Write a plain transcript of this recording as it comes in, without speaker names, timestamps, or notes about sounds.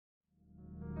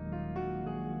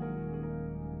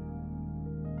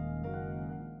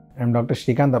I'm Dr.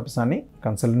 Sreekanth Appasani,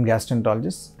 consultant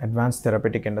gastroenterologist, advanced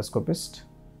therapeutic endoscopist,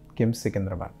 KIMS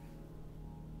Secunderabad.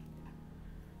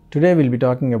 Today we'll be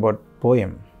talking about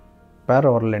POEM,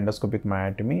 Paroral Endoscopic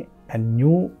Myotomy, a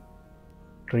new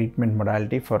treatment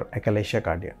modality for Achalasia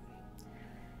Cardia.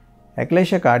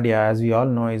 Achalasia Cardia, as we all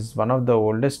know, is one of the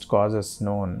oldest causes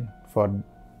known for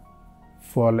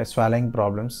swallowing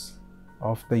problems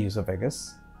of the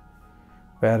esophagus,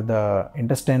 where the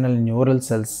intestinal neural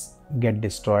cells get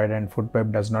destroyed and food pipe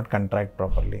does not contract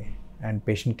properly and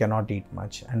patient cannot eat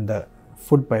much and the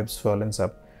food pipe swells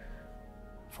up,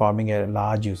 forming a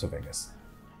large esophagus.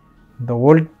 The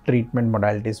old treatment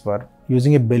modalities were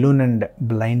using a balloon and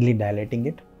blindly dilating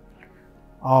it,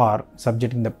 or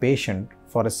subjecting the patient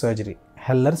for a surgery,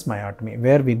 Heller's myotomy,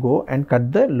 where we go and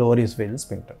cut the lower esophageal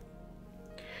sphincter.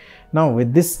 Now,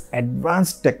 with this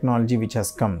advanced technology which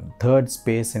has come, third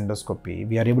space endoscopy,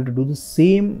 we are able to do the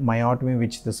same myotomy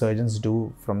which the surgeons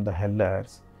do from the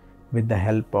Hellers with the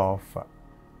help of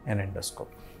an endoscope.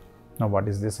 Now, what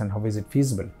is this and how is it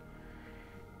feasible?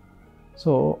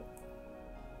 So,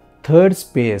 third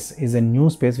space is a new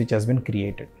space which has been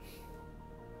created.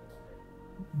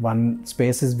 One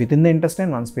space is within the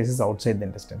intestine, one space is outside the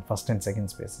intestine, first and second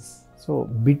spaces. So,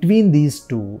 between these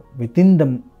two, within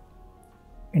the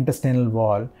intestinal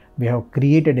wall, we have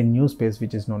created a new space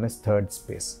which is known as third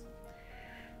space.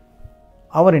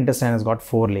 Our intestine has got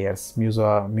 4 layers: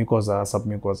 mucosa,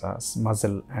 submucosa,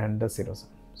 muscle and the serosa.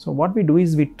 So what we do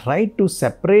is we try to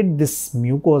separate this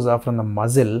mucosa from the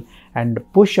muscle and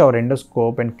push our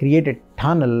endoscope and create a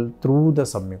tunnel through the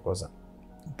submucosa.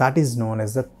 That is known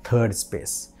as the third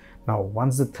space. Now,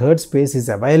 once the third space is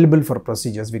available for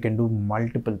procedures, we can do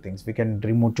multiple things. We can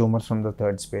remove tumors from the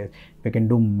third space. We can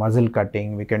do muscle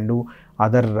cutting. We can do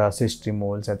other cyst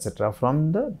removals, etc.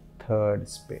 from the third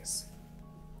space.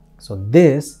 So,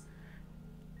 this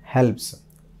helps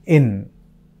in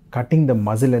cutting the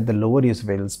muscle at the lower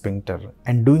esophageal sphincter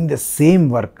and doing the same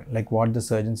work like what the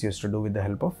surgeons used to do with the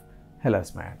help of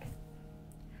Heller's myotomy.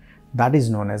 That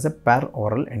is known as a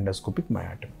peroral endoscopic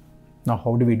myotomy. Now,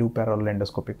 how do we do peroral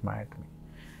endoscopic myotomy?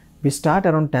 We start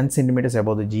around 10 centimeters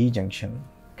above the GE junction,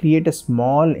 create a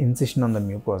small incision on the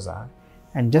mucosa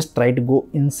and just try to go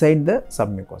inside the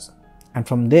submucosa. And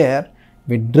from there,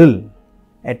 we drill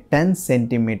a 10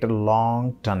 centimeter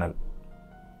long tunnel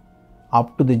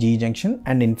up to the GE junction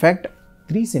and in fact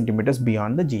 3 centimeters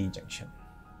beyond the GE junction.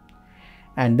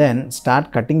 And then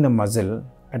start cutting the muscle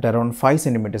at around 5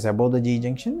 centimeters above the GE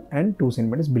junction and 2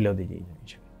 centimeters below the GE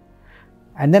junction.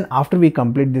 And then after we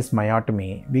complete this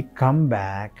myotomy, we come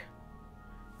back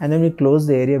and then we close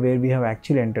the area where we have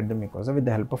actually entered the mucosa with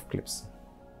the help of clips.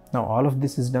 Now, all of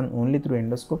this is done only through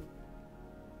endoscope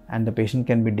and the patient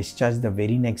can be discharged the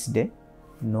very next day.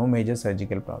 No major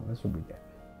surgical problems will be there.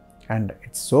 And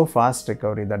it's so fast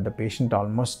recovery that the patient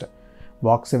almost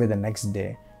walks away the next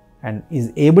day and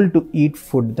is able to eat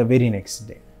food the very next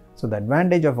day. So, the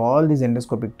advantage of all these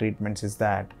endoscopic treatments is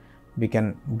that we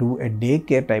can do a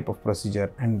daycare type of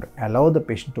procedure and allow the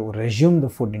patient to resume the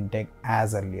food intake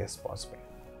as early as possible.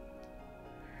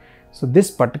 So,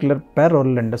 this particular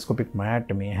peroral endoscopic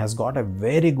myotomy has got a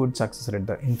very good success rate.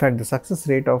 In fact, the success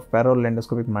rate of peroral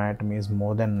endoscopic myotomy is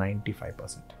more than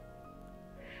 95%.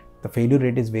 The failure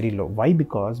rate is very low. Why?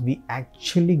 Because we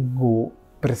actually go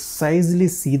precisely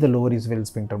see the lower esophageal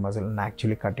sphincter muscle and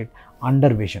actually cut it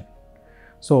under vision.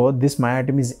 So, this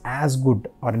myotomy is as good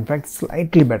or in fact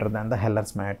slightly better than the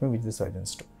Heller's myotomy which the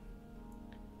surgeons do.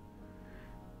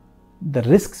 The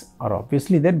risks are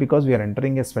obviously there because we are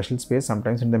entering a special space.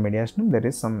 Sometimes in the mediastinum there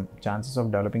is some chances of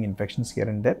developing infections here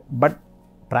and there, but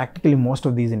practically most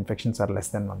of these infections are less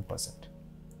than 1%.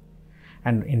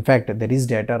 And in fact, there is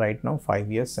data right now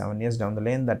 5 years, 7 years down the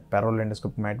lane that peroral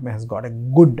endoscopic myotomy has got a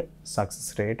good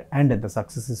success rate and the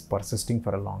success is persisting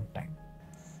for a long time.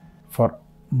 For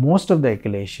most of the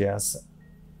achalasias,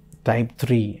 type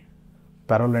 3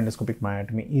 peroral endoscopic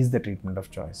myotomy is the treatment of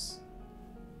choice.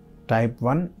 Type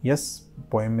 1, yes,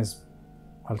 POEM is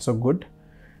also good.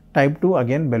 Type 2,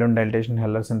 again, balloon dilatation,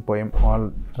 Hellers and POEM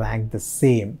all rank the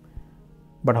same.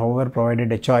 But however,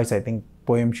 provided a choice, I think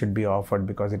POEM should be offered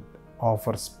because it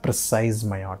offers precise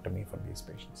myotomy for these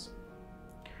patients.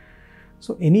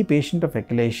 So, any patient of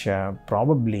achalasia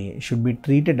probably should be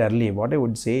treated early. What I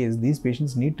would say is these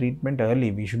patients need treatment early.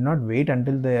 We should not wait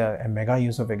until the mega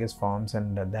esophagus forms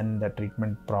and then the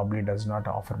treatment probably does not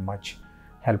offer much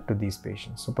help to these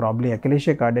patients. So, probably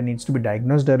Achalasia cardia needs to be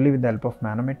diagnosed early with the help of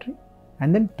manometry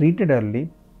and then treated early,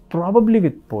 probably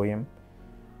with POEM,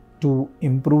 to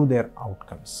improve their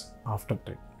outcomes after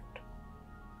treatment.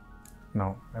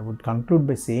 Now, I would conclude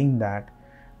by saying that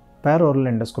peroral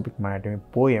endoscopic myotomy,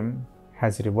 POEM,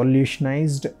 has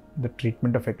revolutionized the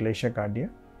treatment of achalasia cardia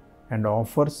and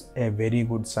offers a very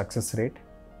good success rate,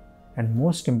 and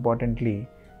most importantly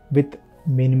with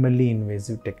minimally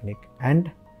invasive technique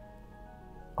and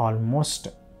almost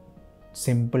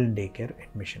simple daycare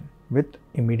admission with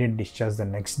immediate discharge the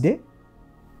next day,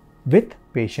 with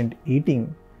patient eating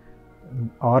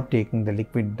or taking the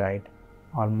liquid diet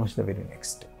almost the very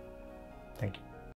next day.